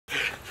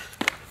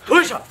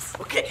push-ups.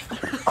 Okay.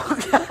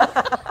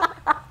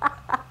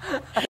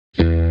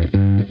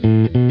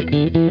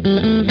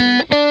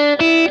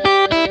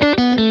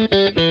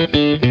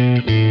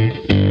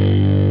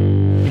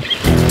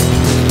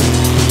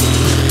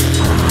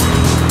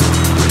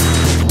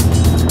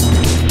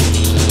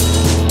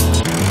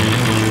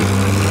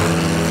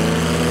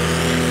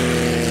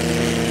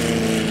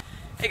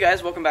 Hey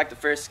guys, welcome back to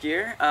First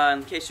Gear.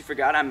 In case you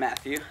forgot, I'm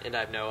Matthew. And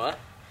I'm Noah.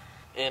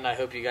 And I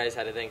hope you guys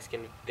had a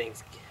Thanksgiving.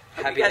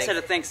 Hope you guys had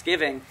a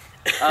Thanksgiving.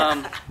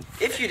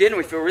 If you didn't,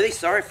 we feel really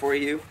sorry for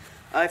you.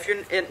 If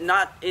you're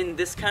not in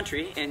this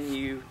country and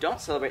you don't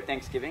celebrate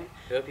Thanksgiving,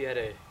 I hope you had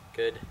a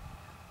good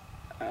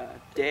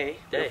day.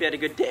 I hope you had a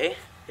good day.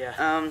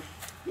 Yeah.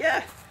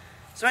 Yeah.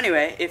 So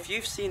anyway, if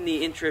you've seen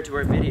the intro to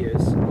our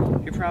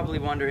videos, you're probably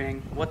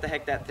wondering what the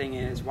heck that thing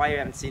is, why you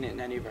haven't seen it in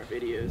any of our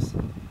videos.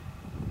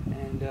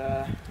 And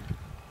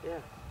yeah.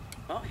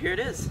 Well, here it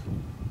is.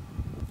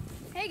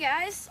 Hey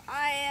guys,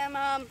 I'm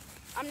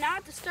now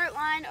at the start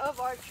line of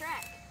our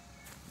track,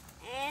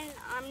 and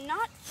I'm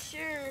not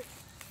sure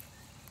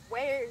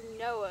where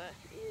Noah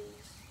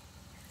is.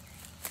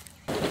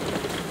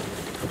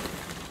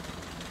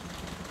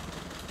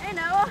 Hey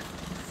Noah.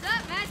 What's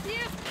up,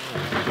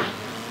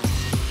 Matthew?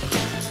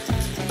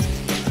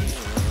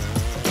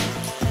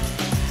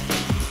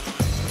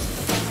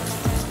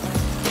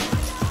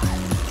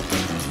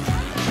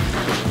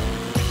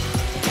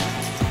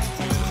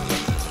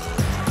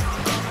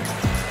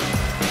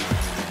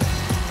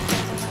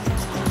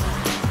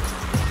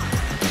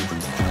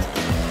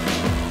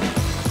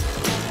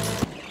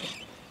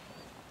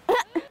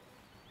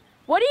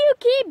 What do you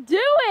keep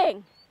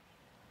doing?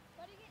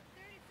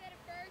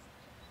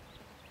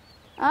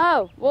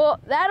 Oh, well,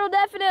 that'll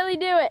definitely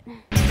do it.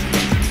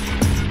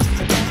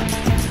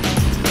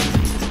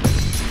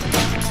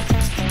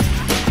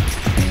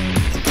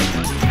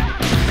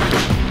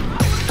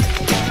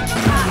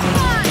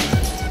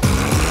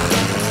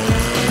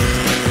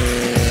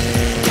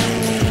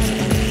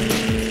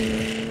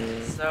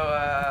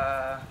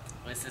 So,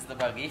 This is the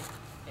Buggy,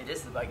 it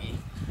is the Buggy.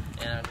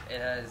 and it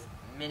has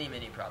many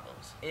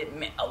problems. It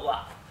meant a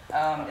lot.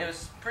 It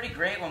was pretty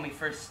great when we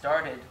first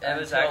started. That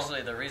was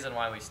actually the reason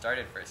why we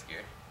started First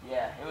Gear.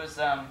 Yeah, it was,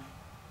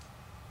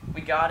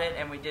 we got it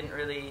and we didn't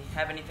really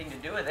have anything to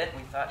do with it.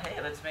 We thought,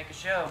 hey, let's make a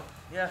show.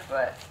 Yeah.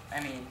 But,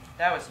 I mean,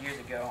 that was years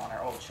ago on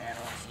our old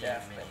channel and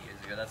stuff. Many years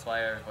ago. That's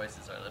why our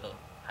voices are a little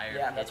higher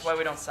Yeah, that's pitched. why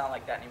we don't sound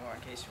like that anymore,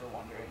 in case you were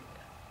wondering.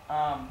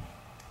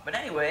 But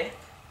anyway,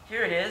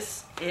 here it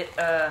is.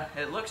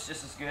 It looks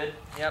just as good.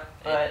 Yep.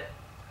 But,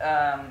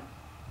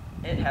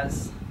 it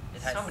has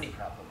has so many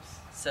problems.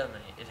 So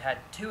many. It had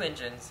 2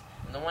 engines,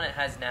 and the one it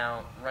has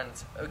now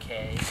runs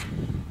okay,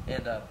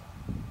 and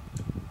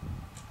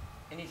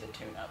It needs a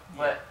tune-up. Yeah.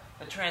 But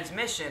the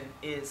transmission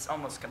is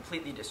almost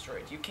completely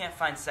destroyed. You can't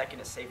find second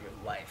to save your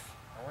life.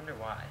 I wonder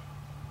why.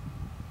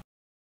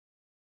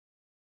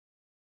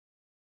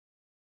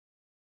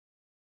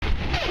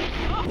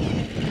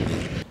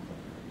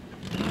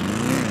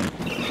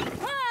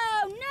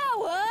 Oh,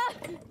 Noah!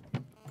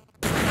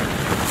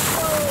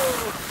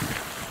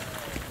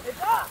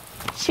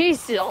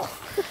 Cecil.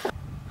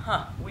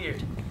 Huh,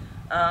 weird.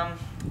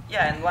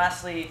 Yeah, and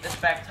lastly, this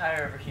back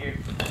tire over here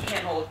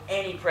can't hold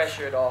any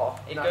pressure at all.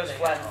 It goes Nothing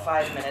flat at in all.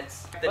 5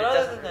 minutes. But it other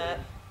doesn't than that,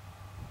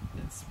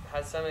 really- it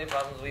has so many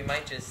problems, we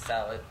might just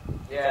sell it.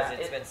 Yeah, Because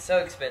it's been so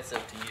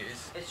expensive to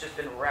use. it's just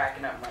been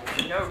racking up money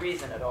for no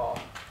reason at all.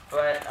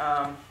 But,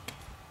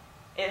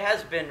 it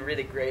has been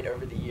really great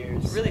over the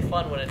years. It's really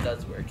fun when it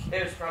does work.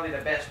 It was probably the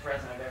best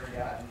present I've ever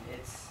gotten.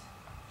 It's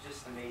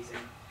just amazing.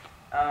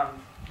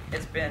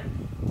 It's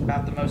been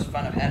about the most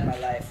fun I've had in my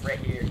life right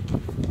here,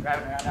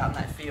 driving around out in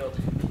that field.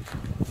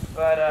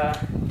 But,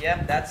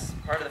 yeah, that's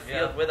part of the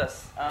field Yeah. with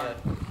us. Yeah.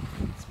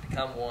 It's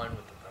become one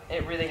with the Buggy.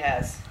 It really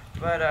has.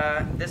 But,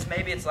 this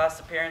may be its last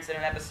appearance in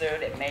an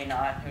episode. It may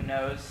not. Who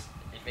knows?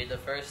 It made the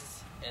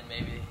first, and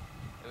maybe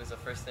it was the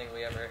first thing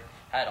we ever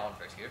had on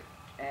First Gear.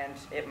 And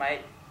it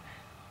might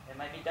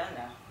be done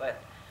now.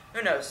 But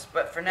who knows?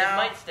 But for now,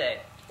 It might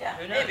stay. yeah,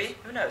 Who knows? maybe.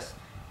 Who knows?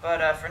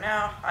 But for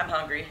now, I'm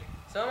hungry.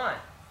 So am I.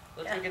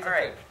 Let's Yeah, go get all some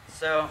right.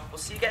 So we'll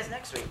see you guys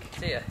next week. food.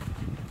 See ya.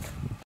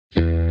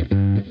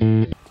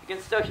 You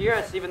can still hear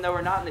us even though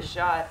we're not in the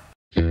shot.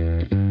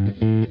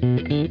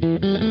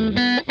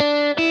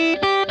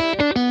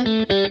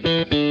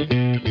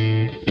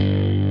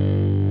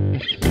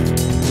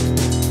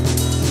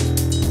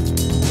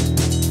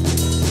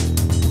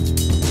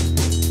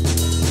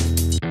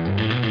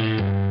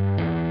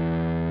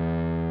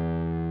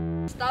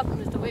 Stop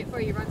him is to wait for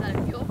you runs out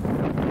of fuel.